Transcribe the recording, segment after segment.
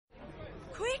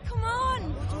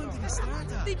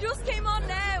They just came on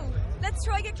now. Let's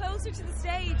try get closer to the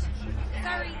stage.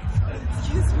 Sorry.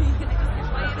 Excuse me.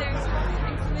 Hi there.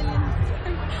 Thanks a million.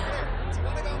 Do you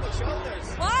want to go on my shoulders?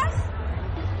 What?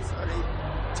 Sorry.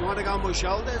 Do you want to go on my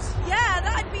shoulders? Yeah,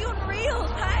 that'd be unreal.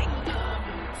 Thanks.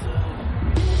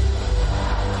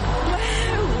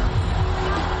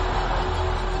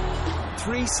 Wow.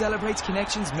 3 celebrates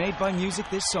connections made by music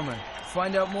this summer.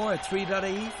 Find out more at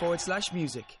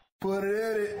 3.ie/music. Put it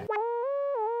in it.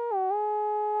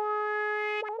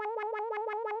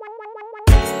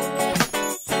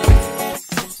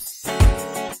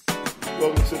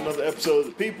 Welcome to another episode of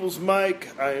the People's Mic.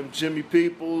 I am Jimmy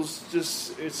Peoples.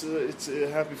 It's a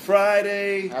happy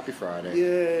Friday. Happy Friday.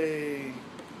 Yay.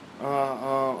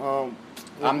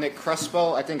 I'm Nick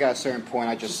Crespo. I think at a certain point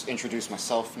I just introduce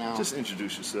myself now. Just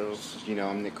introduce yourselves. You know,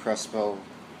 I'm Nick Crespo.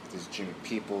 This is Jimmy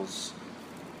Peoples.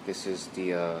 This is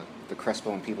the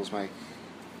Crespo and Peoples mic.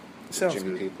 Sounds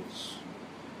Jimmy good. Peoples.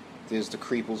 This is the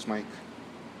Creeples mic.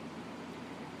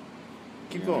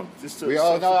 Keep Yeah. going.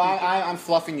 I'm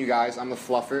fluffing you guys. I'm the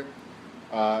fluffer.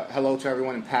 Hello to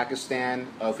everyone in Pakistan.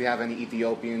 If we have any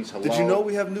Ethiopians, hello. Did you know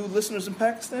we have new listeners in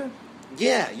Pakistan?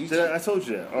 Yeah, I told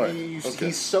you that. All right. Okay.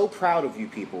 He's so proud of you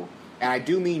people, and I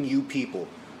do mean you people,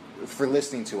 for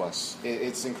listening to us.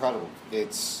 It's incredible.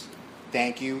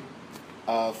 Thank you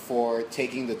for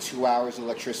taking the 2 hours of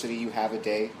electricity you have a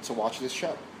day to watch this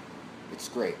show. It's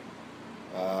great.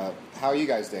 How are you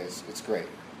guys days? It's great.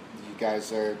 You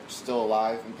guys are still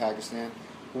alive in Pakistan.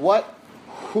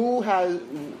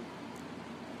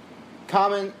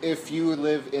 Comment if you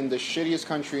live in the shittiest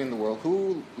country in the world.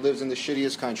 Who lives in the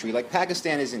shittiest country? Like,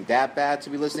 Pakistan isn't that bad to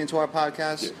be listening to our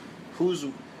podcast.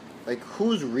 Yeah.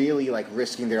 Who's really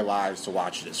risking their lives to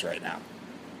watch this right now?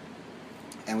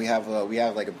 And we have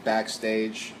like a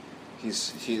backstage.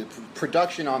 He's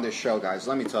production on this show, guys.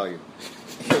 Let me tell you,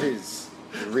 it is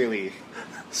really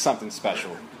something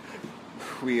special.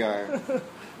 We are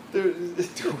doing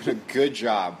a good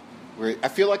job. I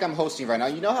feel like I'm hosting right now.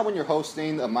 You know how when you're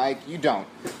hosting a mic, you don't.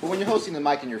 But when you're hosting the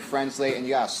mic and your friend's late and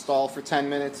you gotta stall for 10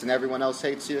 minutes and everyone else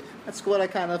hates you, that's what I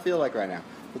kind of feel like right now.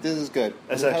 But this is good.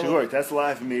 That's actually work. That's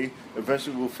live me.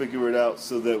 Eventually we'll figure it out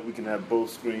so that we can have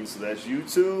both screens. So that's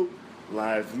YouTube,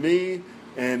 live me,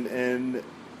 and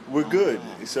we're good.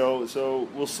 So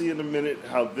we'll see in a minute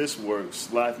how this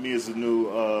works. Live me is a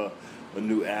new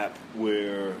app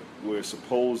where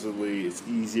supposedly it's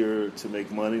easier to make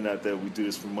money. Not that we do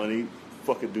this for money.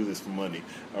 Fucking do this for money.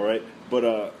 All right,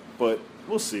 but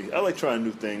we'll see. I like trying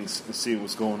new things and seeing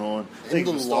what's going on. In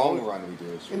the long run, we do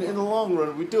this. In the long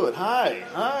run, we do it.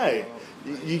 Hi.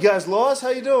 You guys lost? How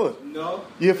you doing? No.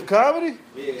 You here for comedy?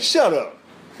 Yeah. Shut up.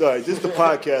 All right, this is the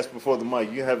podcast before the mic.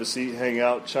 You can have a seat, hang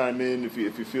out, chime in if you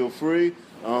feel free.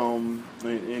 And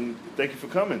thank you for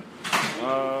coming.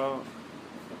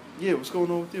 Yeah, what's going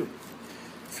on with you?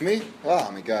 For me?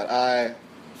 Oh my god,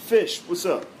 Fish, what's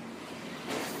up?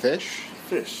 Fish?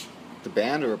 The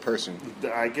band or a person?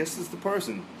 I guess it's the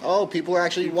person. Oh, people are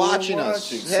actually watching us.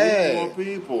 See Hey, more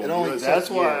people. It only That's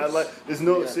took why I years. like. There's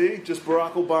no Yeah. See, just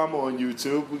Barack Obama on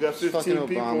YouTube. We got 15 Fucking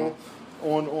people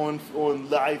on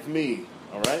Live Me.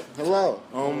 All right. Hello.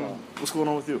 What's going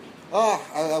on with you? Oh,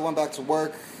 I went back to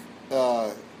work.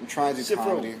 I'm trying to do Sit for-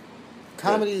 comedy.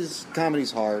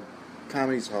 Comedy's hard.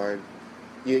 Comedy's hard.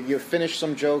 You finish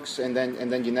some jokes and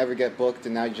then you never get booked,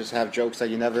 and now you just have jokes that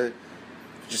you never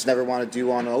want to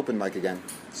do on an open mic again.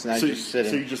 So now you're just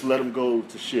sitting. So you just let them go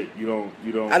to shit. You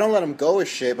don't. I don't let them go as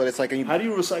shit, but it's like How do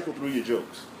you recycle through your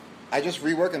jokes? I just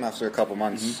rework them after a couple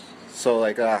months. Mm-hmm. So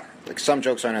like some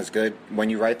jokes aren't as good when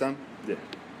you write them. Yeah.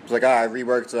 It's like I'm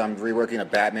reworking a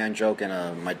Batman joke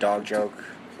and my dog joke.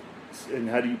 And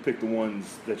how do you pick the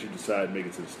ones that you decide make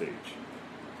it to the stage?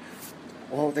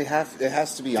 Well, it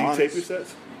has to be honest. Do you tape your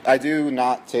sets? I do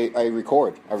not tape. I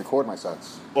record my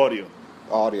sets. Audio.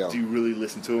 Do you really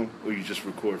listen to them, or you just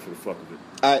record for the fuck of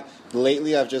it?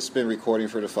 Lately, I've just been recording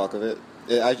for the fuck of it.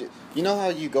 You know how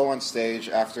you go on stage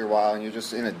after a while and you're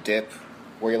just in a dip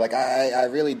where you're like, I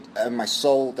really, my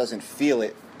soul doesn't feel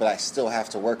it, but I still have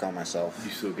to work on myself.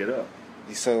 You still get up.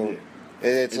 So yeah.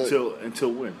 it's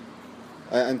until when?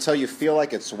 Until you feel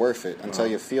like it's worth it. Until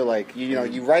you feel like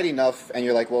you write enough and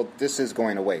you're like, well, this is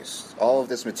going to waste. All of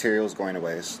this material is going to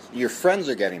waste. Your friends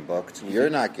are getting booked. You're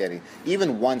not getting,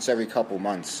 even once every couple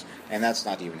months, and that's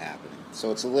not even happening.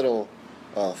 So it's a little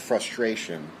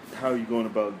frustration. How are you going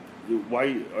about?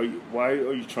 Why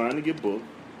are you trying to get booked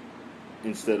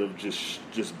instead of just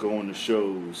going to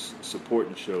shows,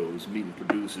 supporting shows, meeting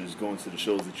producers, going to the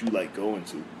shows that you like going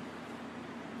to?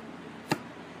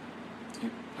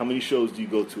 How many shows do you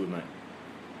go to a night?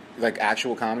 Like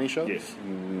actual comedy shows? Yes.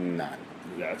 None.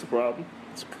 That's a problem.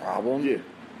 It's a problem? Yeah.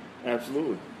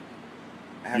 Absolutely.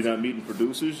 You're not meeting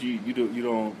producers. You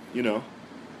don't.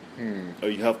 Are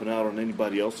you helping out on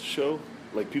anybody else's show?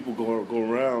 Like people go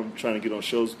around trying to get on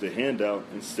shows with their hand out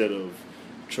instead of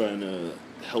trying to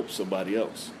help somebody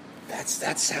else.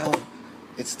 That's how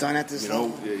it's done at this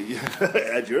level.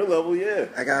 At your level, yeah.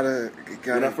 I gotta.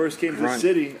 When I first came to the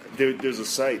city, there's a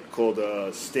site called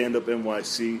Stand Up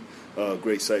NYC,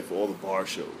 great site for all the bar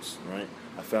shows, right?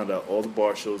 I found out all the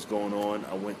bar shows going on.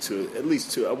 I went to at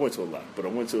least two. I went to a lot, but I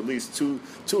went to at least two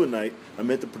a night. I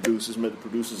met the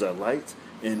producers I liked,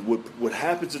 and what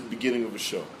happens at the beginning of a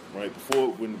show, right?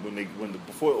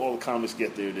 Before all the comics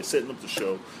get there, they're setting up the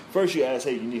show. First, you ask,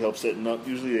 "Hey, you need help setting up?"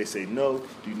 Usually, they say no.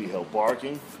 Do you need help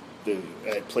barking?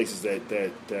 At places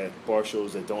that bar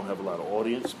shows that don't have a lot of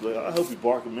audience, like, I'll help you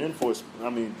bark them in for.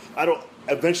 I don't.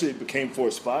 Eventually, it became for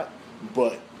a spot,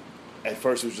 but at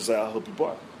first, it was just like, I'll help you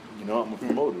bark. I'm a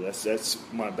promoter. That's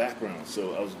my background.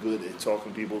 So I was good at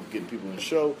talking to people, getting people in the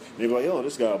show. And they were like, "Oh,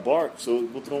 this guy bark," so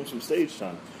we'll throw him some stage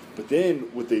time. But then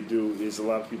what they do is a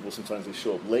lot of people sometimes they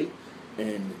show up late,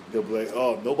 and they'll be like,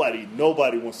 "Oh, nobody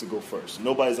wants to go first.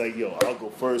 Nobody's like, yo, I'll go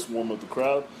first, warm up the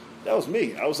crowd." That was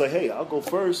me. I was like, "Hey, I'll go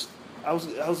first." I was.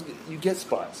 You get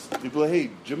spots. They'd be like,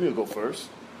 "Hey, Jimmy will go first."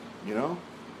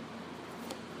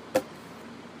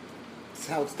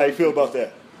 How you feel about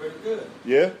that? Pretty good.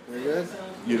 Yeah? Pretty good.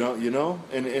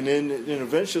 And then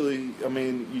eventually,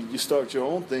 you start your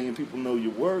own thing and people know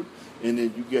your work, and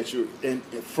then you get and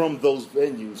from those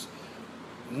venues,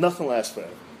 nothing lasts forever,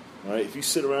 right? If you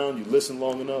sit around, you listen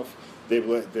long enough,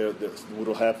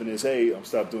 what'll happen is, "Hey, I'm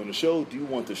stopped doing the show. Do you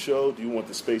want the show? Do you want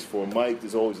the space for a mic?"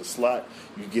 There's always a slot.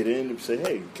 You get in and say,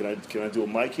 "Hey, can I do a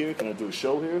mic here? Can I do a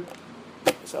show here?"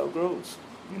 That's how it grows,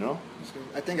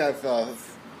 I think I've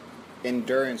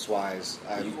endurance-wise,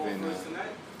 I've been.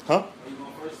 Huh? Are you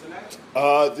going first tonight?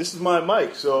 This is my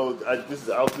mic, so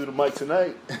I'll do the mic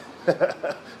tonight.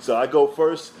 So I go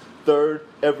first, third,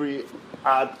 every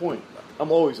odd point.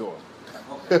 I'm always on.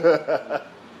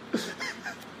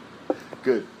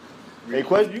 Good. Hey,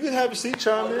 question? You can have a seat,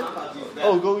 chime in.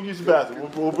 Oh, go use the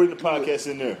bathroom. We'll bring the podcast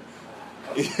in there.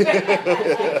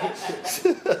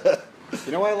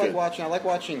 You know what I like watching? I like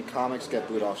watching comics get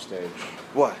booed off stage.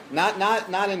 What?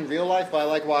 Not in real life, but I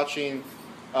like watching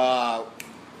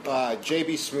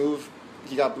JB Smoove.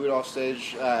 He got booed off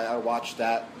stage. I watched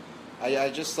that. I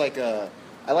just like I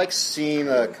like seeing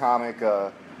a comic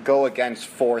go against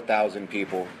 4,000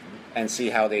 people and see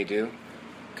how they do.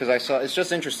 Because it's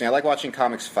just interesting. I like watching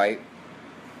comics fight.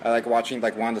 I like watching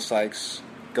like Wanda Sykes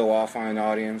go off on an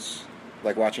audience.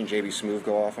 Like watching JB Smoove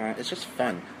go off on it. It's just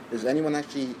fun. Is anyone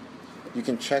actually? You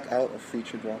can check out a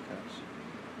featured broadcast.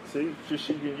 See, you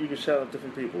can shout out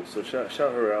different people. So shout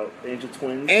her out. Angel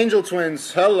Twins. Angel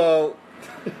Twins, hello.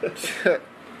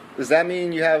 Does that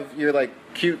mean you're like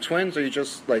cute twins, or you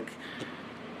just like,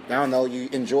 I don't know, you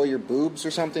enjoy your boobs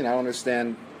or something? I don't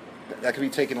understand. That could be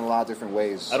taken in a lot of different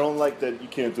ways. I don't like that you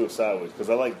can't do it sideways, because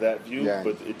I like that view, Yeah.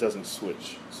 but it doesn't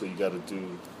switch. So you got to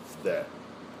do that,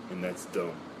 and that's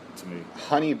dumb to me.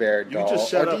 Honey Bear Doll. You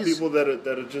just shout out people that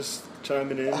are just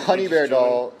chiming in. Honey Bear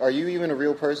Doll, are you even a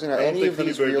real person? Are any of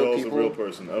these Honey Bear real Doll's people? a real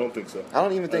person. I don't think so. I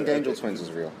don't even think Angel Twins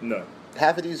is real. No.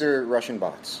 Half of these are Russian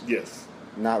bots. Yes.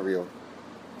 Not real.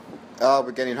 Oh,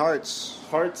 we're getting hearts.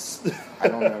 Hearts? I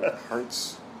don't know.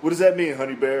 Hearts. What does that mean,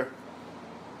 Honey Bear?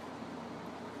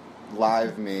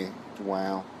 Live me.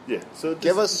 Wow. Yeah. So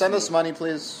send us money,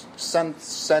 please. Send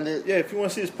it. Yeah, if you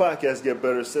want to see this podcast get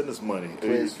better, send us money.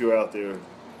 Please. If you're out there.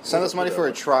 Send us money for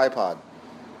a tripod.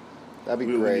 That'd be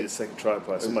we great. need a second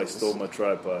tripod. Somebody stole my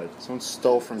tripod. Someone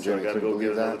stole from So Jimmy. I gotta Can you go get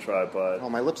believe another that? tripod. Oh,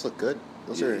 my lips look good.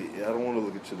 Those are I don't want to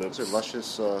look at your lips. those are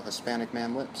luscious Hispanic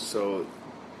man lips. So,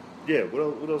 yeah.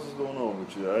 What else is going on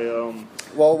with you?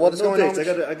 Well, what is no going dates.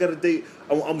 on? I got a date.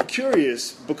 I'm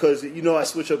curious because I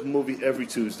switch up a movie every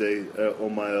Tuesday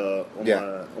on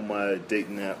my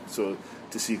dating app, so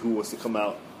to see who wants to come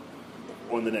out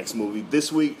on the next movie.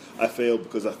 This week I failed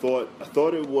because I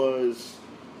thought it was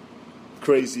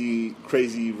Crazy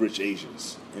Rich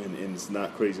Asians, and it's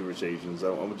not Crazy Rich Asians. I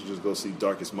want to just go see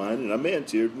Darkest Mind, and I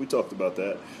man-tiered. We talked about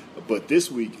that, but this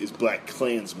week is Black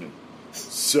Klansman.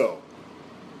 So,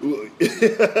 who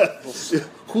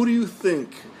do you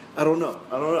think? I don't know.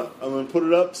 I'm gonna put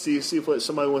it up. See if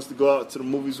somebody wants to go out to the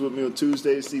movies with me on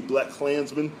Tuesday. See Black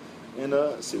Klansman, and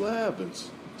see what happens.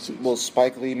 Will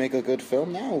Spike Lee make a good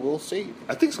film now? We'll see.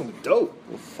 I think it's gonna be dope.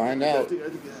 We'll find out.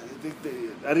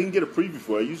 I didn't get a preview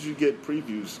for it. I usually get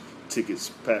previews,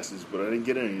 tickets, passes, but I didn't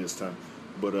get any this time.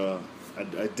 But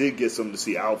I did get something to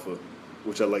see Alpha,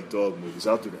 which I like dog movies.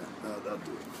 I'll do that. I'll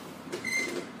do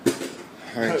it.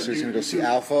 All right, so you're gonna go see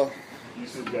Alpha. You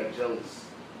still got jealous.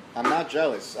 I'm not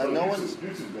jealous. No one's.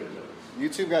 YouTube got jealous.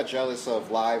 YouTube got jealous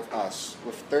of live us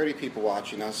with 30 people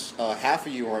watching us. Half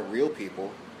of you aren't real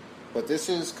people, but this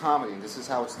is comedy. This is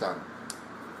how it's done,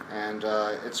 and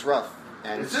it's rough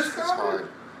and Is this it's comedy? hard.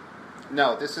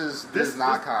 No, this is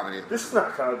not comedy. This is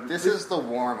not comedy. This is the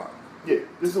warm up Yeah,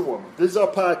 this is a warm-up. This is our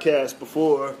podcast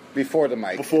before before the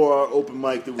mic. our open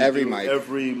mic that we Every do mic.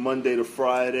 every Monday to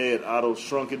Friday at Otto's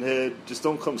Shrunken Head. Just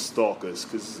don't come stalk us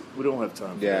because we don't have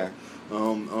time for Yeah.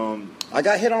 that. I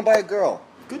got hit on by a girl.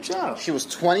 Good job. She was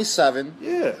 27.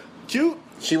 Yeah. Cute?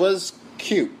 She was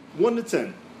cute. 1 to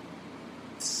 10.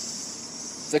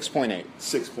 6.8.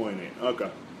 6.8.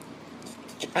 Okay.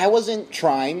 I wasn't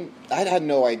trying. I had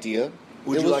no idea.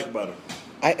 What'd It you was- like about her?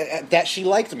 that she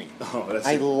liked me. Oh, that's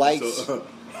I it. liked So,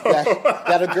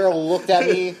 that a girl looked at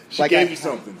me she like gave you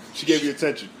something. She gave you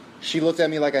attention. She looked at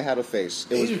me like I had a face.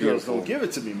 It was Asian girls beautiful. don't give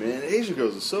it to me, man. Asian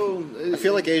girls are so. I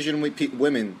feel like Asian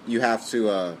women, you have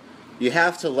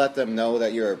to let them know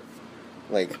that you're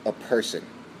like a person.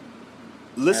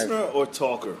 Listener or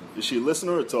talker? Is she a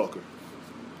listener or a talker?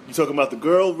 You talking about the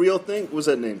girl, real thing? What's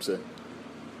that name say?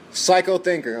 Psycho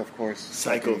thinker, of course.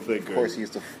 Psycho thinker. Of course,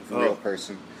 he's the Oh. real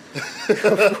person.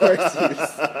 Of course, he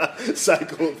is.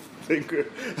 Psycho thinker.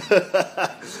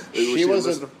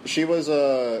 She was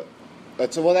a.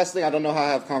 Well, that's the thing. I don't know how I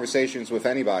have conversations with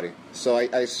anybody. So I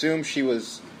assume she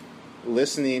was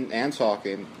listening and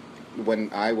talking when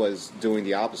I was doing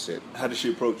the opposite. How did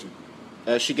she approach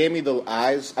you? She gave me the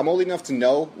eyes. I'm old enough to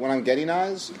know when I'm getting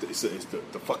eyes. It's the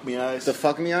fuck me eyes. The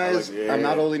fuck me eyes. I like it. Yeah, I'm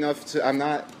not yeah. old enough to. I'm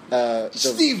not.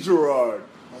 Steve Girard.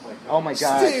 Oh my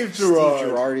god. Steve Girard. Steve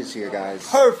Girard is here, guys.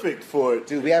 Perfect for it.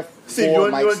 Dude, we have Steve, four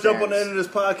you mic want to jump on the stands. end of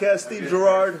this podcast, Steve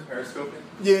Girard? Periscope?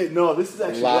 Yeah, no, this is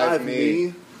actually Live Live Me.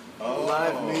 Me.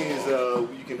 Live Me is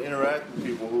you can interact with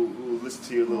people who listen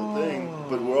to your little thing,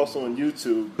 but we're also on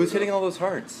YouTube. Who's hitting all those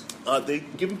hearts? They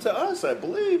give them to us, I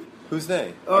believe. Who's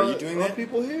they? Are you doing our that?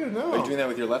 people here? No. Are you doing that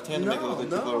with your left hand to make it look like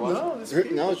people are watching? It's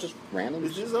people. No, it's just random.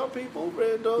 It's just our people,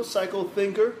 rando, psycho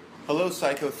thinker. Hello,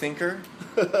 Psycho Thinker.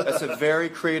 That's a very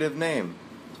creative name.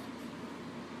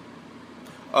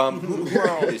 Who are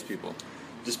all these people?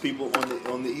 Just people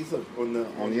on the ether, on the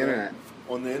internet.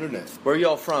 On the internet. Where are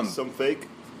y'all from? Some fake.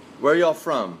 Where are y'all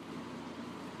from?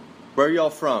 Where are y'all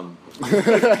from?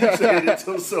 Saying it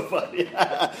to somebody.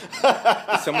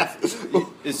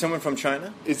 Is someone from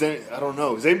China? Is there? I don't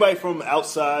know. Is anybody from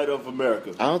outside of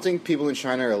America? I don't think people in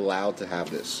China are allowed to have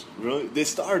this. Really? They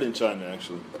started in China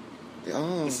actually.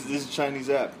 Oh. This is a Chinese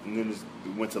app, and then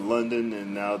it went to London,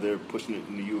 and now they're pushing it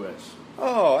in the U.S.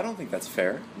 Oh, I don't think that's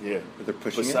fair. Yeah, But they're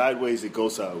pushing but it? sideways, it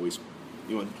goes sideways.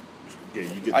 You want? Yeah,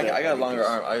 you get. I that. got a longer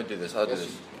arm. I'll do this. I'll do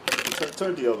this.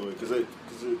 Turn the other way, because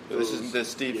This is the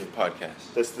Steve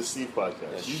podcast. That's the Steve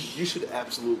podcast. Yes. You should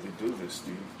absolutely do this,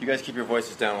 Steve. You guys keep your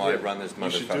voices down while I run this You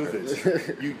should do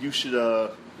motherfucker. this. you should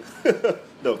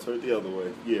no, turn it the other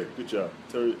way. Yeah, good job.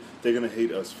 They're gonna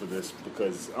hate us for this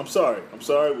because I'm sorry.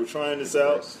 We're trying this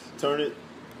out. Turn it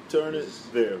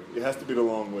there. It has to be the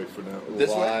long way for now. This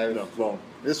way? Live. No, long.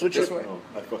 This what This you- way? No,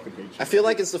 I fucking hate you. I feel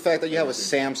like it's the fact that you have a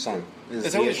Samsung. Is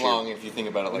It's the always issue. long if you think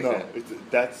about it like no,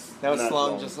 that. that's Now it's not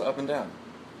long, just up and down.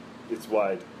 It's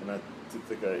wide, and I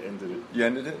think I ended it. You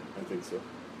ended it I think so.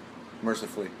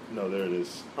 mercifully. No, there it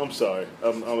is. I'm sorry. I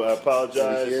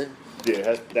apologize. Is it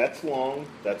Yeah, that's long.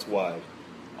 That's wide.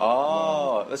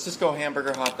 Oh, let's just go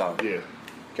hamburger hot dog. Yeah.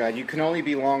 God, you can only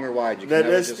be long or wide. You can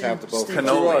never just have the both. Steve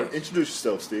Cannoli. Girard. Introduce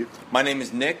yourself, Steve. My name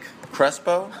is Nick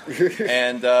Crespo,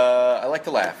 and I like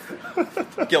to laugh.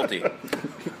 Guilty.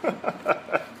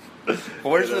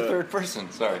 Well, where's the third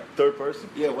person? Sorry. Third person.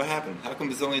 Yeah, what happened? How come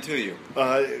there's only two of you?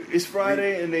 It's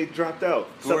Friday and they dropped out.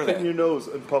 Who Stop are picking they? your nose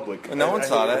in public. No one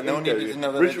saw I that. No one hate needed to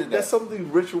know that I Richard, did that. That's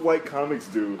something rich white comics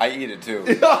do. I eat it too.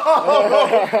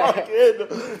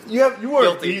 You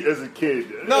weren't Guilty. beat as a kid.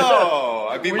 No,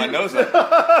 I beat my nose up.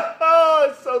 Oh,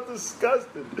 it's so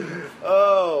disgusting.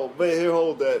 Oh man, here,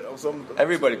 hold that.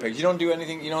 Everybody picks. You don't do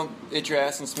anything. You don't itch your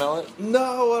ass and smell it.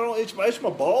 No, I don't itch my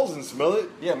balls and smell it.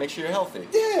 Yeah, make sure you're healthy.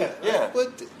 Yeah, Yeah.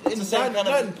 but It's the same not, kind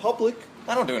of- not in public.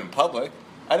 I don't do it in public.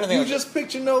 I don't think You I was- just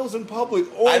picked your nose in public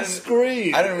I on didn't-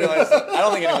 screen. I didn't realize. I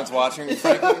don't think anyone's watching.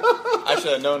 Frankly, I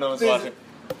should have known no one's watching.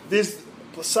 This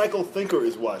psycho thinker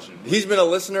is watching He's been a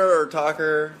listener or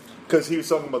talker. because he was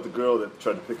talking about the girl that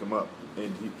tried to pick him up,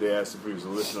 and they asked if he was a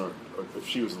listener or if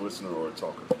she was a listener or a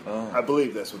talker. Oh. I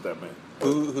believe that's what that meant.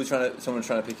 Who's trying to? Someone's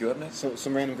trying to pick you up next. So,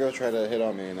 some random girl tried to hit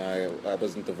on me, and I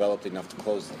wasn't developed enough to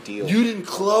close the deal. You didn't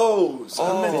close.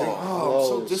 Oh. I'm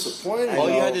so Close. disappointed. All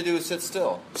you know. had to do was sit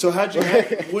still. So what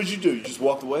did you do? You just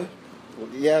walked away?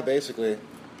 Yeah, basically.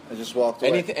 I just walked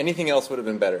away. Anything else would have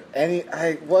been better.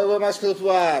 What am I supposed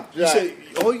to do? You said,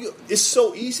 it's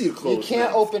so easy to close. You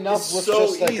can't open up with so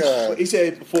just like a... He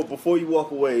said, before you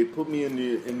walk away, put me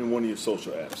in one of your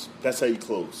social apps. That's how you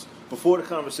close. Before the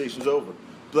conversation's over.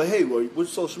 Be like, hey, which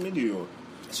social media you on?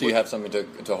 So you have something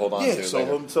to hold on to. Yeah,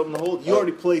 so something to hold. You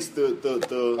already placed the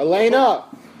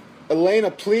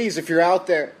Elena, please, if you're out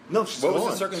there. No, she's What gone.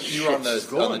 was the circumstance? You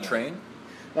were on the train?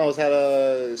 No, I was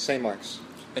at St. Mark's.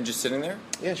 And just sitting there?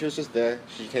 Yeah, she was just there.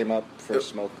 She came up for a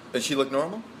smoke. Did she look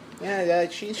normal? Yeah,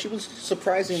 she was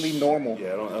surprisingly normal.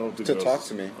 Yeah, I don't do to girls. talk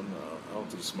to me. I don't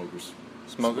do the smokers.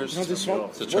 Smokers? You don't do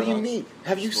smoke? So What do you on. mean?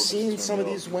 Have you Smokers seen turn some me of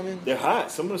off. these women? They're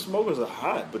hot. Some of the smokers are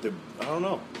hot, but I don't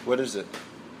know. What is it?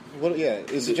 What? Yeah,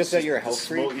 is it just that you're a health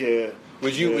freak? Yeah.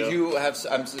 Would you have?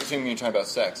 I'm assuming you're talking about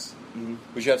sex. Mm-hmm.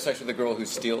 Would you have sex with a girl who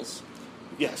steals?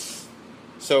 Yes.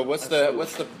 So what's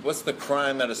Absolutely. the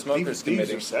crime that a smoker's These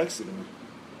committing? are sexy to me.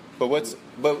 But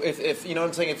if you know what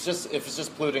I'm saying, if it's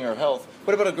just polluting her health,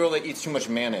 what about a girl that eats too much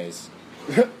mayonnaise?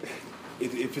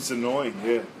 If it's annoying,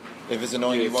 yeah. If it's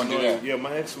annoying, Yeah, you it's won't do annoying. that. Yeah,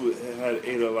 my ex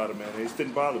ate a lot of mayonnaise. It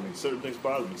didn't bother me. Certain things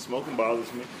bother me. Smoking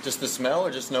bothers me. Just the smell,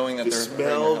 or just knowing that The they're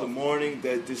smell, the hurting morning,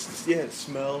 the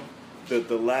smell, the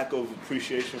lack of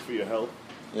appreciation for your health.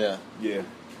 her health? Yeah, Yeah.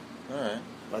 All right.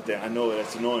 not that I know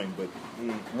that's annoying, but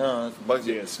No, it bugs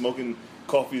you. yeah, smoking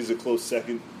coffee is a close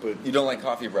second. But You don't like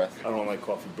coffee breath. I don't like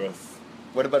coffee breath.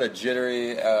 What about a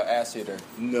jittery ass eater?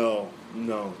 No.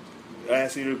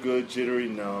 Ass eater good, jittery,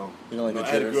 no. You don't like no, the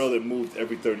I had a jitters? girl that moved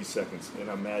every 30 seconds, and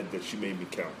I'm mad that she made me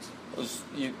count.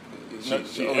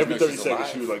 She every 30 seconds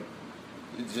she was like,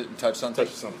 touch something.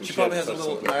 touch something. She She probably had has to a touch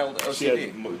little something. mild She had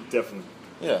OCD. definitely.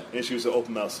 Yeah. And she was an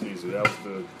open mouth sneezer. That was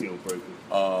the deal breaker.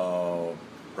 Oh,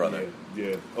 brother.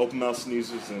 Yeah. Open mouth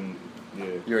sneezers and yeah.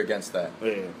 You're against that.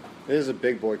 Yeah. This is a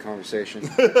big boy conversation.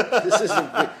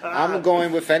 I'm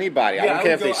going with anybody. I don't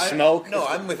care if they smoke. No,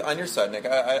 I'm on your side, Nick.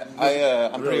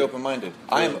 I'm pretty Really? open-minded.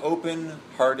 I am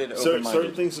open-hearted, Certain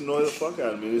open-minded. things annoy the fuck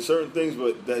out of me. There's certain things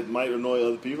that might annoy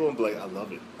other people and be like, I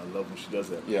love it. I love when she does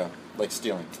that. Yeah, like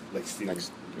stealing. Like Steven.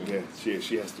 Yeah,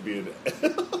 she has to be an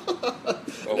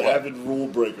Oh, the what? avid rule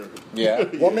breaker. Yeah.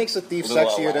 What makes a thief A little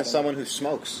sexier than Aladdin. someone who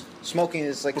smokes? Smoking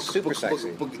is like super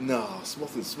sexy. No,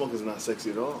 smoking's not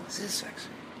sexy at all. This is sexy.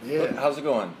 Yeah. How's it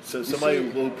going? So somebody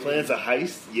who plans a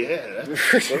heist, yeah.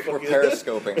 We're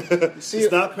periscoping.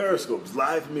 It's not Periscope. It's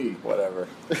live me. Whatever.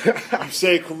 You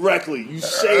say it correctly. You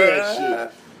say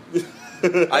that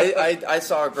shit. I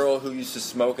saw a girl who used to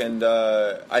smoke, and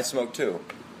I smoked too.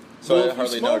 So Well, I if you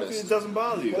hardly smoke, noticed. It doesn't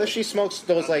bother you. What if she smokes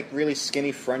those like really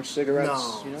skinny French cigarettes?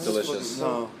 No, You know? Delicious.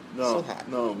 No, So hot.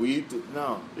 no.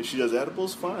 No. If she does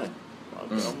edibles, fine.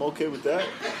 I'm okay with that.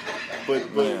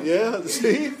 But yeah,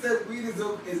 see. He said weed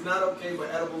is not okay, but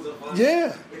edibles are fine.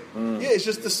 Yeah, yeah. It's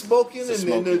just the smoking It's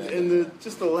the and smoking, the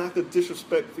just the lack of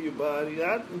disrespect for your body.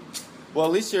 Well,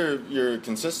 at least you're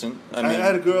consistent. I I mean,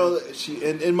 had a girl.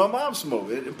 And my mom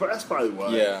smoked. That's probably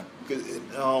why. Yeah. 'Cause,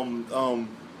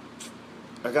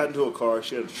 I got into a car.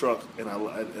 She had a truck, and I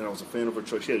was a fan of her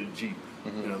truck. She had a Jeep,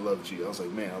 and I love Jeep. I was like,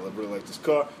 man, I really like this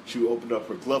car. She opened up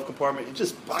her glove compartment, and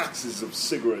just boxes of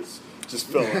cigarettes just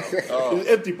fell out. Oh. It was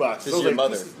empty boxes. This I is was your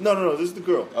like, mother? No. This is the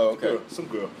girl. Oh, okay. Some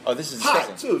girl. oh, this is Hot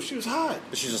disgusting. too. She was hot.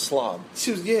 But she's a slob,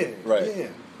 She was right? Yeah.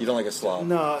 You don't like a slob.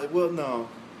 No. Well, no.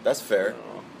 That's fair.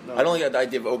 No. I don't like the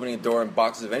idea of opening a door and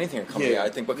boxes of anything are coming Yeah, out. I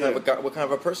think what kind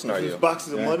of a person are These you?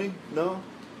 boxes of money? No.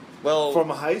 Well, From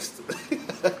a heist?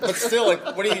 but still, like,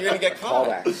 what are you going to get caught?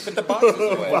 Callback. Put the boxes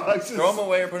away. Boxes. Throw them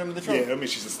away or put them in the trunk. Yeah, I mean,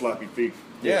 she's a sloppy thief.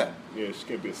 Yeah. Yeah, she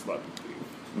can't be a sloppy thief.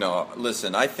 No,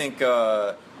 listen. I think.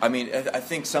 I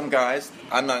think some guys.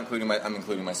 I'm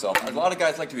including myself. A lot of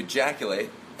guys like to ejaculate,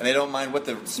 and they don't mind what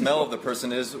the smell of the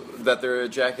person is that they're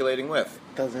ejaculating with.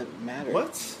 Doesn't matter.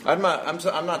 What? I'm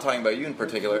not talking about you in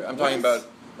particular. I'm talking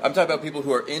about people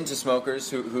who are into smokers,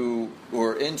 who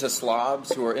are into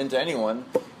slobs, who are into anyone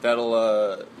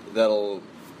that'll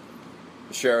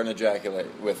share and ejaculate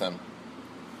with them.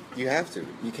 You have to.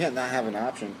 You can't not have an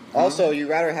option. Also, you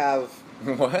rather have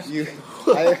What?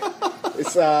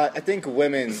 I think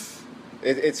women.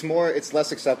 It's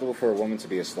less acceptable for a woman to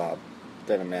be a slob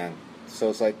than a man. So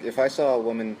it's like if I saw a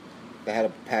woman that had a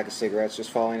pack of cigarettes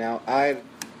just falling out, I'd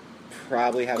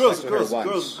probably have sex with her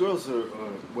once. Girls are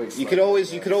way You could always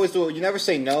do it. You never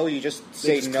say no. You just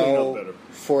say just clean up no better.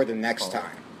 for the next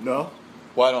time. No?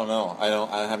 Well, I don't know.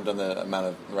 I haven't done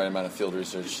the right amount of field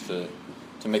research to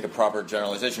make a proper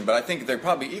generalization, but I think they're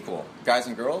probably equal, guys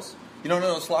and girls. You don't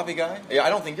know a sloppy guy? Yeah, I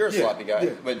don't think you're a sloppy guy,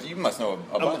 yeah. but you must know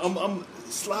a bunch.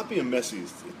 sloppy and messy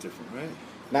is different, right?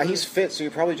 Now he's fit, so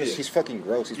Yeah. he's fucking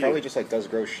gross. He's probably just like does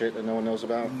gross shit that no one knows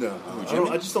about. No,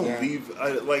 I just don't leave.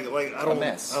 I don't.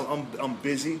 mess. I'm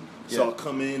busy, so I'll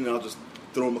come in and I'll just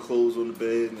throw my clothes on the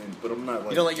bed, but I'm not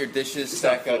like. You don't let your dishes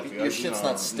stack not up. filthy. Your shit's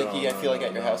not sticky. I feel like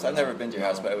at your house. I've never been to your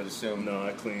house, but I would assume. No,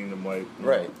 I clean them white.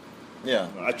 Right. Yeah.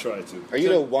 No, I try to. Are you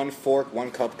the 1 fork,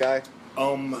 1 cup guy?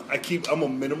 I'm a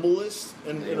minimalist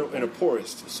and a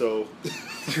purist, so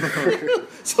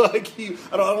so I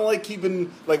don't like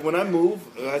keeping, like when I move,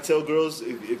 I tell girls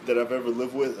if that I've ever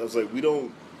lived with, I was like, we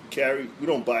don't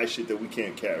buy shit that we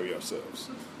can't carry ourselves.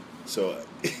 So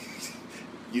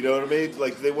you know what I mean?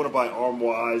 Like they want to buy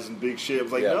armoires and big shit. I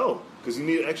was like, no, because you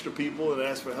need extra people and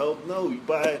ask for help. No, you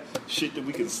buy shit that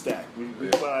we can stack. We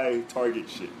buy Target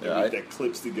shit that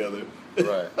clips together.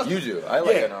 Right. You do. I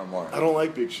like an armoire. I don't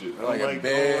like big shit. I don't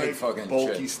like fucking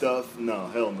bulky shit. stuff. No,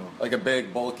 hell no. Like a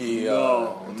big, bulky type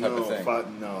of thing.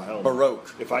 Hell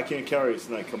Baroque. No. If I can't carry it, it's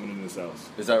not coming in this house.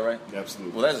 Is that right?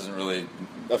 Absolutely. Well, that doesn't really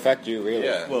affect you, really.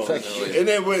 Yeah. Well, doesn't really and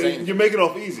then you're making it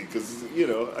off easy because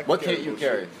What can't you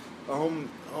carry?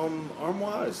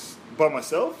 Armoires by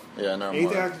myself. Yeah, an armoire.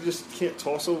 Anything I just can't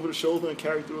toss over the shoulder and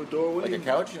carry through a doorway. Like a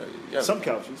couch? Yeah. Some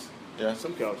couches. Yeah.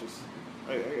 Some couches.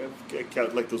 I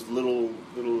like those little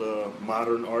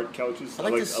modern art couches. I'd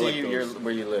like to see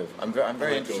where you live. I'm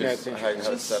very interested in how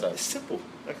it's set up. It's simple.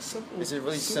 Is it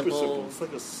really super simple? It's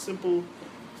like a simple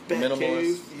bat Minimalist?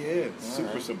 cave. Yeah,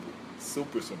 All right. simple.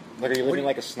 Super simple. Like, are you living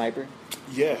like a sniper?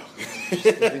 Yeah.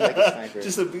 Living like a sniper.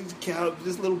 Just a big couch,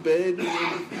 just a little bed,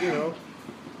 and,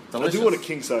 Delicious. I do want a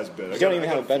king size bed. You don't even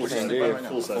have a bed frame, do you?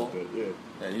 Full size bed, yeah.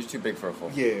 Yeah, you're too big for a full.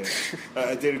 Yeah.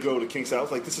 I dated a girl with a king size. I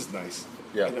was like, this is nice.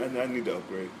 Yeah. And I need to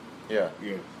upgrade. Yeah.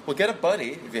 Yeah. Well, get a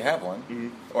buddy if you have one, Mm-hmm.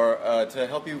 or to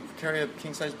help you carry a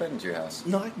king size bed into your house.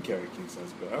 No, I can carry a king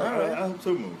size bed. All right. I hope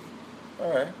to move.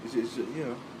 All right. It's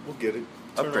we'll get it.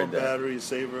 Turn Upgrade on that. battery,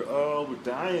 saver. Oh, we're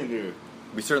dying here.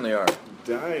 We certainly are.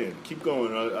 We're dying. Keep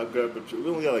going. I'll grab a. We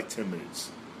only got like 10 minutes.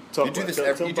 Talk You do about- this tell-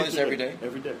 every- tell you do about this your every day?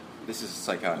 Every day. This is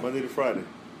psychotic. Monday to Friday.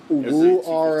 Wu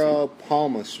are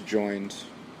Palmas joined.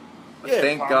 Yeah,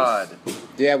 Thank Palmas. God.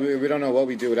 Yeah, we don't know what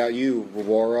we do without you,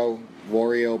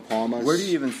 Wario Palmas. Where do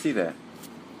you even see that?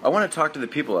 I want to talk to the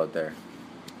people out there.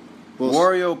 Well,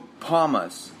 Wario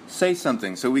Palmas, say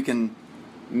something so we can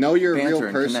know you're a banter real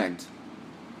and person. connect.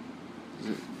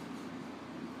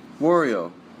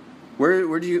 Wario,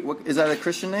 where do you? Is that a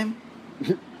Christian name?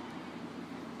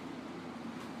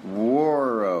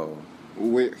 Waro.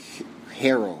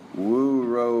 Hero.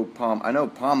 Wuro Palm. I know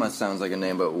Palma sounds like a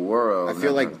name, but Wuro. I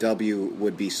feel like W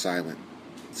would be silent.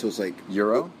 So it's like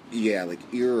Euro. Yeah, like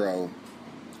Euro.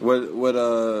 What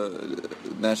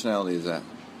nationality is that?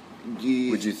 Would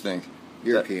you think?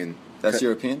 European. That's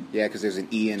European? Yeah, because there's an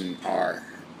E and R.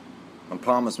 And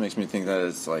Palmas makes me think that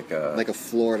it's like a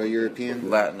Florida European.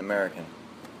 Latin American.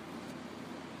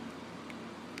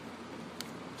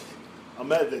 I'm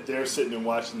mad that they're sitting and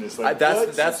watching this. Like,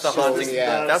 That's the haunting.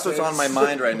 Yeah. That's what's on my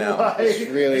mind right now. Why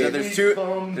really- did There's we two-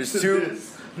 come there's to two-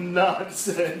 this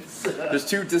nonsense. There's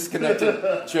two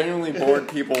disconnected, genuinely bored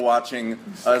people watching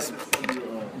us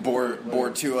bore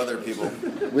two other people.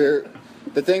 We're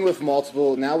the thing with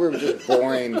multiple. Now we're just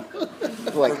boring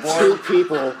like two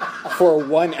people for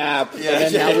one app, and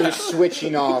then now we're just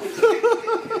switching off.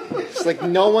 It's like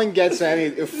no one gets any.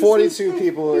 42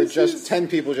 people or just 10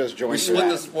 people just joined. We split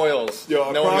the spoils.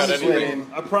 Yo, No one got anything.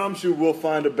 I promise you, we'll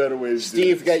find a better way to do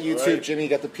Steve this, got YouTube, all right? Jimmy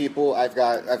got the people. I've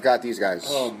got these guys.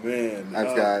 Oh man,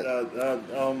 I've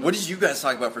got. What did you guys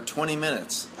talk about for 20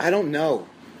 minutes? I don't know.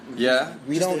 Yeah?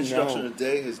 We just don't the instruction know. of the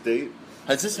day, his date.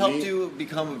 Has this helped you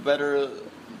become a better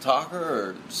talker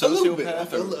or A little bit.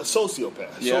 sociopath? A sociopath.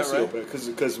 Yeah, Sociopath. Because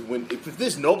if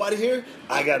there's nobody here,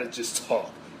 I gotta just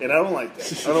talk, and I don't like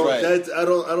that. Right. I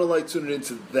don't like tuning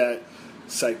into that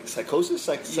psychosis.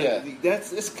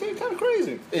 It's kind of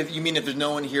crazy. If there's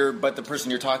no one here but the person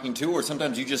you're talking to, or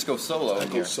sometimes you just go solo I in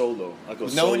go here? solo. No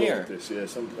solo one here? with this. Yeah,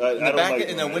 I the don't back- like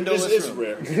in the that. windowless It's room?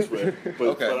 rare. It's rare. But,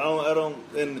 Okay. but I don't.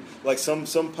 And like some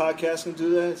podcasts can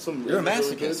do that. You're a really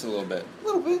masochist good. a little bit. A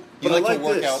little bit. You But like I to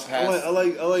work this. out past- I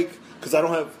like because I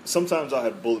don't have. Sometimes I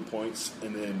have bullet points,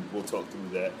 and then we'll talk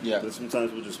through that. Yeah. But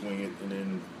sometimes we'll just wing it and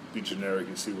then be generic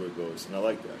and see where it goes, and I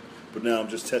like that. But now I'm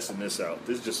just testing this out.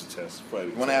 This is just a test. Friday.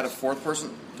 Want to add a fourth person?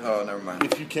 Oh, never mind.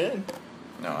 If you can,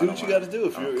 No, I do don't what you wanna- got to do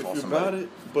if I don't you're call about somebody. it.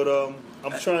 But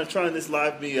I'm trying this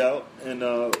live me out, and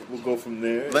we'll go from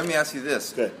there. Let me ask you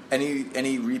this: Okay.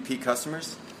 Any repeat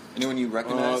customers? Anyone you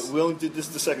recognize? We only did this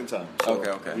the second time. So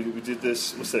Okay. We did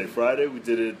this. What's today? Friday. We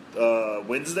did it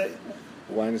Wednesday.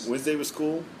 Wednesday was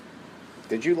cool.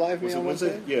 Did you live me Was it on Wednesday?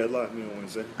 Wednesday? Yeah, live me on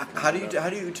Wednesday. How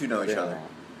do you two know each other?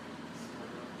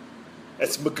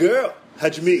 That's my girl.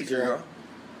 How'd you meet? Girl.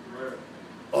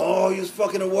 Oh, you was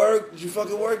fucking at work? Did you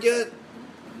fucking work yet?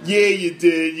 Yeah, you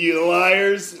did, you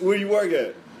liars. Where you work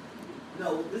at?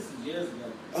 No, this is years ago.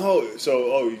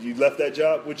 Oh, you left that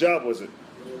job? What job was it?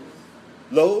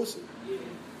 Lowe's?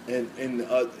 Yeah. And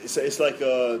it's like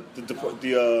the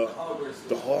Hardware store.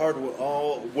 the hardware.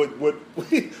 Oh,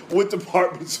 what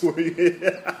departments were you in?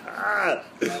 I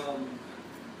think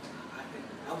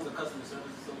I was a customer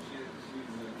service associate. She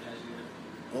was a cashier.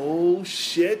 Oh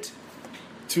shit!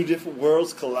 Two different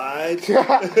worlds collide.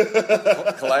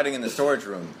 Colliding in the storage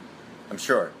room, I'm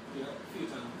sure. Yeah, a few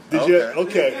times. Did you?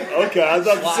 Okay. I was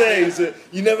about to say, so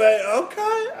you never had.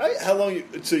 Okay. How long?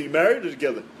 So you married or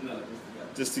together? No,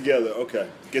 Just together. Okay.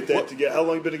 Get that together. How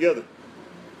long you been together?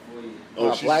 4 years.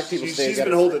 Oh, Black people stay she's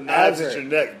together been holding knives forever. at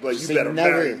your neck, but you Say better never.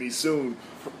 marry me soon.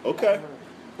 Okay.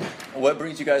 What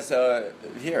brings you guys here?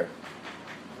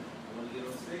 I want to get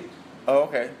on stage. Oh,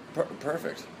 okay.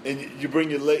 Perfect. And you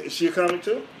bring your late. Is she a comic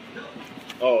too?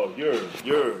 Oh, you're.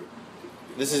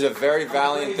 This is a very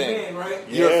valiant brave thing. man, right?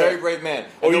 You're Yeah. a very brave man.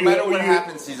 Or And no you- matter or what you-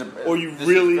 happens, this is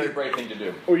really- a very brave thing to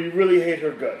do. Or you really hate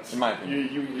her guts. In my opinion.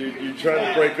 You trying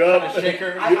to break up. Shake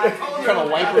her. I told her. Trying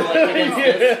to wipe her like against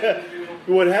this. Yeah.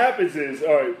 What happens is,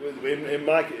 all right. In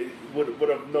my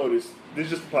what I've noticed, this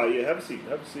is just a pie. Yeah, have a seat.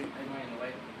 Have a seat.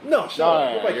 No, shut up.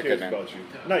 No, Nobody you're cares good, man. about you.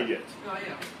 Not yet.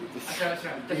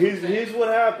 Here's what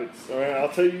happens. All right, I'll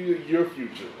tell you your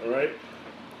future. All right,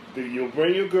 you'll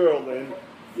bring your girl in,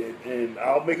 and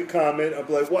I'll make a comment. I'll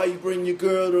be like, "Why you bring your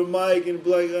girl to the mic?" And be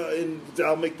like, and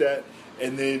I'll make that,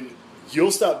 and then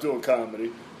you'll stop doing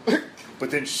comedy,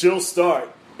 but then she'll start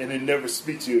and then never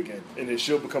speak to you again, and then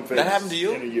she'll become famous. That happened to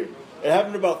you? In a year. It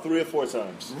happened about 3 or 4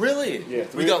 times. Really? Yeah,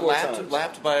 3 We or got 4 times.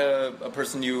 lapped by a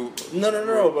person you.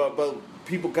 No. But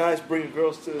people, guys, bring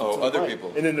girls to Oh, to the other mic.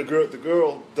 people. and then the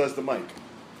girl does the mic.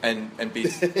 And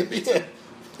beats him.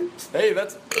 Hey,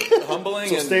 that's humbling.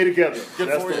 So and stay together. Good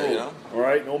That's for the you, rule. you know? All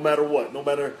right, no matter what, no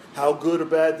matter how good or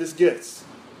bad this gets.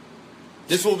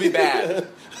 This will be bad.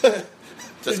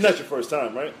 It's not your first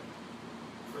time, right?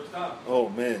 First time. Oh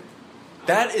man,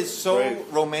 That is so Right.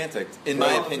 romantic, in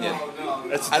my opinion. No.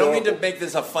 that's I don't mean to adorable. make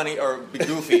this a funny or be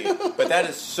goofy, but that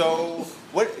is so.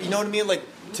 What you know what I mean? Like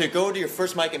to go to your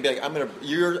first mic and be like,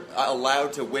 You're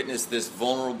allowed to witness this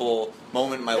vulnerable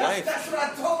moment in my life. That's what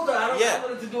I told her. I don't Yeah. know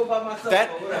what to do it by myself. That,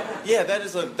 but whatever. yeah,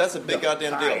 that's a big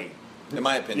goddamn deal, in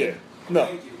my Yeah, opinion. no,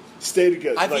 Thank you. stay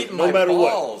together. I've Like, eaten no my matter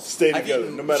balls. what, stay I've together.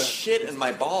 eaten No matter shit in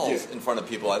my balls Yeah. in front of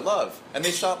people I love, and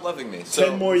they stop loving me. So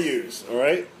 10 more years. All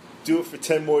right, do it for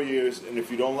 10 more years, and if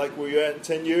you don't like where you're at in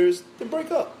 10 years, then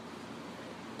break up.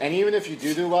 And even if you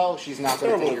do well, she's not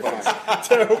going to think you're fine.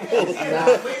 Terrible.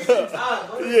 Wasting time.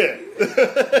 Yeah.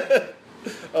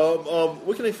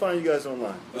 Where can they find you guys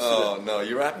online? Let's see oh no,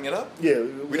 you're wrapping it up. that. Yeah,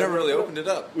 We never really opened it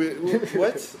up.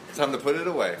 What? Time to put it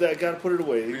away. I gotta put it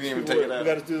away. We didn't even take it out. We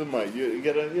gotta do the mic. You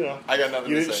gotta, I got nothing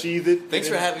You to didn't say. sheathe it. Thanks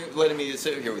for letting me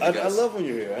sit here with you I guys. love when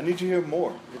you're here. I need you here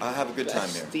more. I have a good time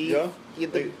here. Steve, Yeah? you're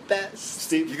the best.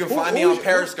 Steve, You can who- find me who's on your-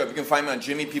 Periscope. You can find me on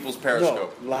Jimmy People's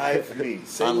Periscope. No, live me.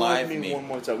 Say On live Live me Me. one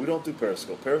more time. We don't do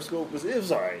Periscope. Periscope was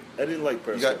alright. I didn't like You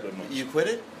Periscope that much. you quit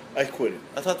it? I quit it.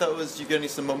 I thought that was you getting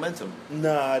some momentum.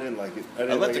 Nah, I didn't like it. I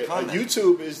didn't left like a it. comment.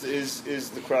 YouTube is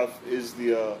the crowd is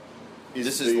the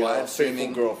This the, is live faithful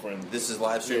streaming. girlfriend. This is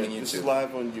live streaming This YouTube. is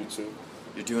live on YouTube.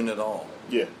 You're doing it all.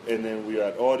 Yeah, and then we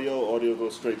got audio. Audio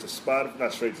goes straight to Spotify.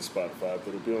 Not straight to Spotify, but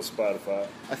it'll be on Spotify.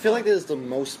 I feel like this is the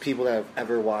most people that have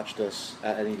ever watched us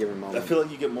at any given I moment. feel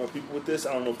like you get more people with this.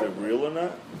 I don't know if they're real or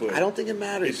not, but I don't think it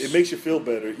matters. it makes you feel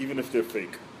better, even if they're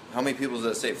fake. How many people does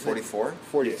that say? 44?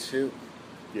 42.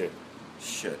 Yeah.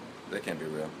 Shit, that can't be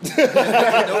real.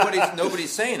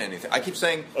 nobody's saying anything. I keep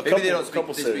saying maybe they don't speak.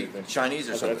 couple They said speak anything. Chinese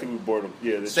or I think something. we bored them.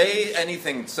 Yeah. Say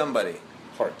anything, somebody.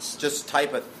 Hearts. Just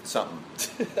type something.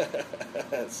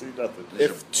 See nothing.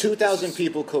 If 2,000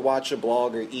 people could watch a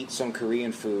blog or eat some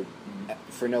Korean food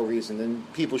for no reason, then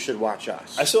people should watch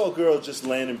us. I saw a girl just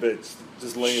laying in bed,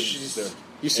 just laying She's- there.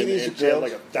 you see and, these and she had girls?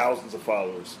 like thousands of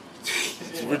followers.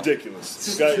 It's ridiculous.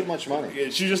 It's Guy- too much money. Yeah,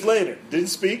 she just laying there, didn't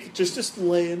speak, just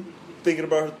laying, thinking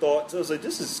about her thoughts. I was like,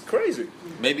 this is crazy.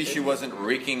 Maybe she wasn't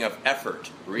reeking of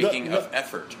effort. No.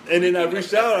 Effort. And then I Reeking of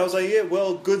reached out. effort. I was like, yeah,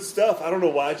 well, good stuff. I don't know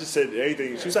why I just said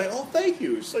anything. She was like, oh, thank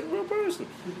you. She's like a real person.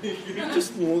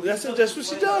 That's what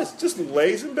she does. Just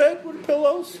lays in bed with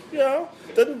pillows. You know,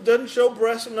 doesn't show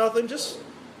breasts or nothing. Just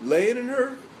laying in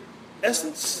her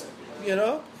essence. You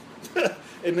know.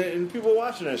 And people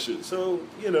watching that shit. So,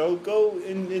 go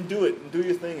and do it. And do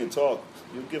your thing and talk.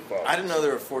 You'll get followed. I didn't know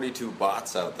there were 42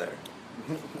 bots out there.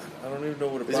 I don't even know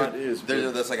what a Is bot it- is. there's-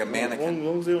 but that's like a mannequin. As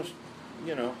long as they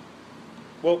don't,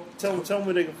 Well, tell them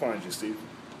where they can find you, Steve.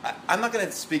 I'm not going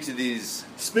to speak to these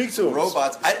Speak to him.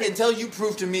 robots until you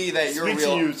prove to me that you're Speak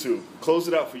real. to YouTube. Close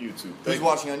it out for YouTube. Who's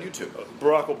watching on YouTube?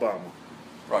 Barack Obama.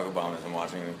 Barack Obama isn't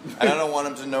watching me. And I don't want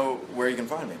him to know where you can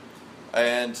find me.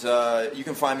 And you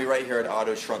can find me right here at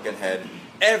Otto's Shrunken Head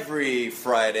every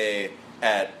Friday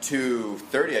at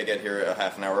 2:30. I get here a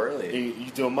half an hour early.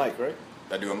 You do a mic, right?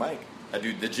 I do a mic. I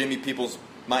do the Jimmy Peoples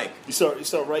mic. You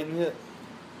start writing yet?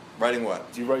 Writing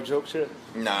what? Do you write jokes yet?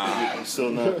 Nah. You still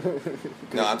not?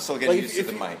 No, I'm still getting used to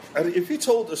the mic. If you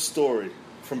told a story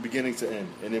from beginning to end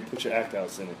and then put your act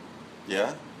outs in it,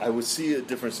 Yeah? I would see a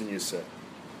difference in your set.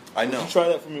 I know. Would you try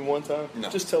that for me one time? No.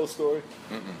 Just tell a story.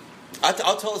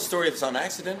 I'll tell a story if it's on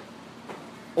accident.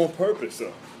 On purpose,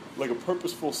 though. Like a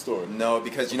purposeful story. No,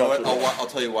 because you know what? I'll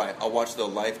tell you why. I'll watch the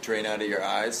life drain out of your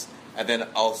eyes, and then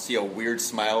I'll see a weird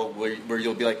smile where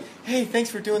you'll be like, "Hey, thanks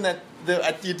for doing that.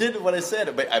 You did what I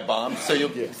said, but I bombed." So you'll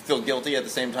feel guilty at the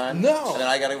same time. No. And then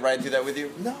I got to ride through that with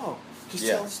you. No. Just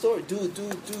tell the story. Do.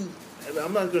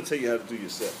 I'm not going to tell you how to do your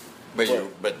set.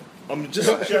 But I'm just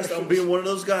suggesting. I'm being one of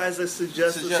those guys that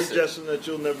suggests a Suggest it. suggestion that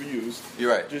you'll never use.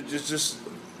 You're right. Just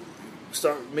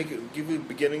start give you a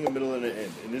beginning, a middle, and an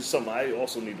end. And this is something I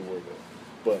also need to work on.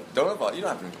 But you don't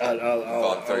have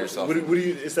to throw yourself. What do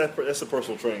you? That's a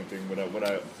personal training thing. When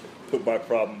I put my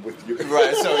problem with you.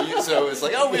 Right. So it's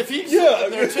like, oh, if he's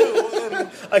there too.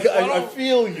 I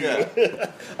feel you.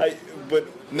 Yeah. But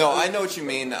no, I know what you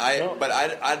mean. But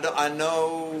I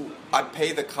know I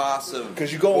pay the cost of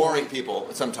 'Cause you go boring people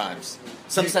sometimes.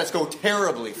 Some sets go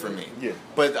terribly for me. Yeah.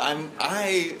 But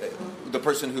the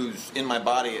person who's in my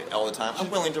body all the time, I'm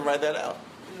willing to ride that out.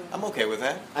 I'm okay with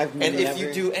that. If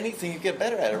you do anything, you get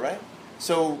better at it, right?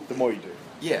 So the more you do.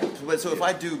 Yeah. But so if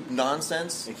I do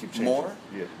nonsense And keep changing. more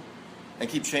Yeah. and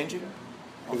keep changing,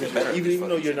 I'll get Because better. at even this though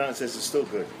fucking your shit. nonsense is still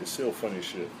good, it's still funny as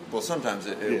shit. Well, sometimes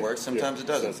it works, sometimes it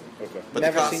doesn't. Okay. But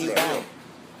Never the cost seen is you real. bomb.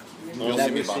 You'll see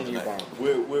Never me bomb seen you tonight.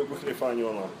 bomb. Where can they find you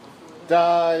online?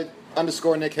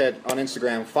 _Nickhead on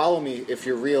Instagram. Follow me if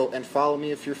you're real, and follow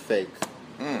me if you're fake.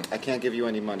 I can't give you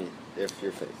any money if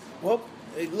you're fake. Well,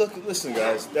 hey, listen,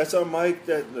 guys. That's our mic.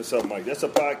 That's our mic. That's our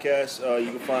podcast.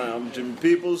 You can find. I'm Jimmy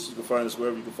Peoples. You can find us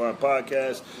wherever you can find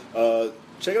podcasts.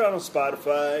 Check it out on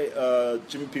Spotify.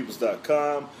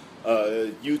 JimmyPeoples.com.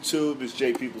 YouTube is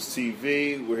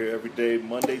JPeoplesTV. We're here every day,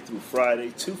 Monday through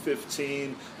Friday,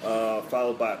 2:15.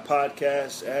 Followed by a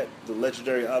podcast at the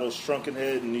legendary Otto's Shrunken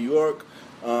Head in New York.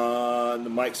 The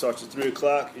mic starts at 3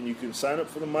 o'clock, and you can sign up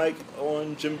for the mic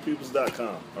on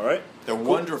JimmyPeoples.com. All right? The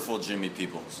wonderful Jimmy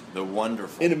Peoples. The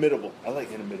wonderful. Inimitable. I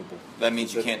like inimitable. That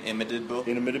means you can't imitate Bill?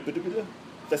 Inimitable.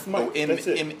 That's the mic. Oh, That's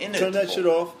it. inimitable. Turn that shit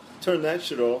off. Turn that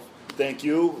shit off. Thank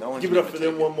you. No one's Give it up gonna for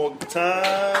them imitate one more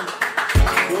time.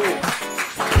 Cool.